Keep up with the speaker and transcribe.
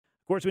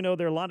course, we know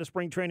there are a lot of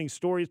spring training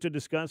stories to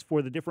discuss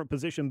for the different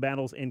position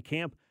battles in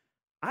camp.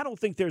 I don't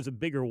think there's a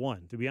bigger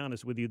one, to be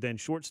honest with you, than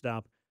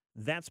shortstop.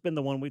 That's been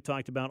the one we've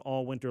talked about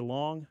all winter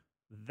long.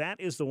 That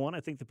is the one I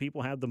think the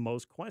people have the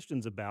most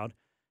questions about.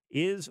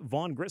 Is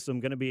Vaughn Grissom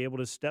going to be able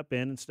to step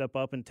in and step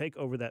up and take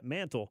over that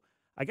mantle?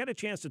 I got a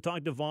chance to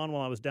talk to Vaughn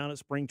while I was down at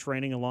spring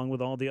training along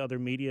with all the other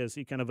media as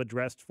he kind of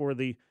addressed for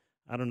the,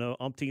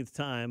 umpteenth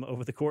time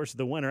over the course of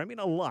the winter. I mean,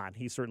 a lot.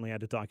 He certainly had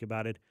to talk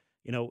about it.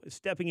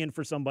 Stepping in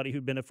for somebody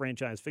who'd been a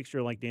franchise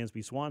fixture like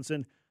Dansby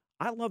Swanson.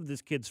 I love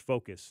this kid's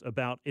focus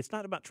about it's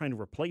not about trying to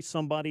replace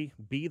somebody,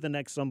 be the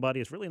next somebody.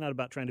 It's really not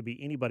about trying to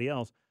be anybody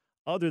else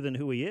other than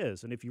who he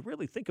is. And if you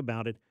really think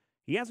about it,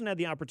 he hasn't had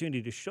the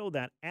opportunity to show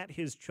that at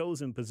his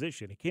chosen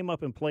position. He came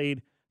up and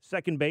played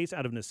second base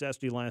out of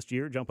necessity last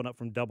year, jumping up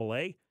from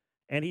Double-A,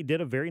 and he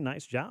did a very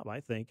nice job, I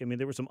think. I mean,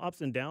 there were some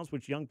ups and downs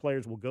which young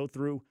players will go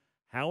through.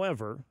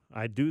 However,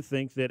 I do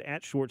think that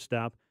at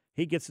shortstop,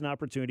 he gets an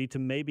opportunity to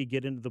maybe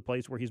get into the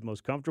place where he's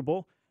most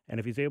comfortable. And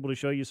if he's able to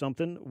show you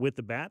something with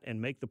the bat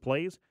and make the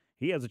plays,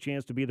 he has a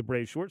chance to be the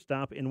Braves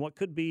shortstop in what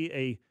could be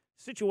a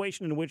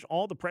situation in which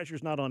all the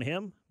pressure's not on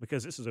him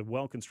because this is a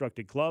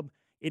well-constructed club.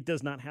 It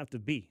does not have to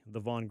be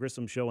the Vaughn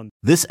Grissom show.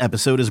 This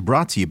episode is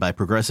brought to you by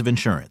Progressive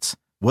Insurance.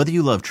 Whether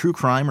you love true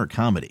crime or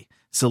comedy,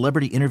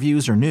 celebrity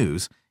interviews or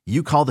news,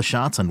 you call the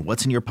shots on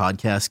what's in your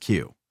podcast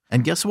queue.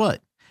 And guess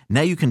what?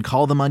 Now you can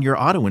call them on your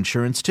auto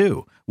insurance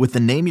too with the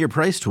Name Your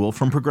Price tool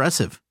from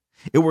Progressive.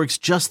 It works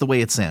just the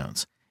way it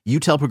sounds. You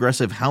tell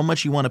Progressive how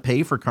much you want to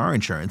pay for car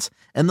insurance,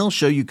 and they'll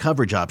show you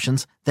coverage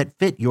options that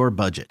fit your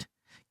budget.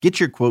 Get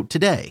your quote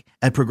today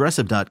at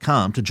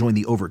Progressive.com to join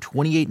the over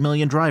 28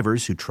 million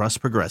drivers who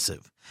trust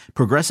Progressive.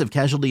 Progressive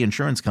Casualty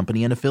Insurance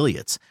Company and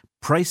Affiliates.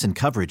 Price and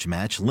coverage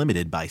match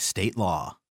limited by state law.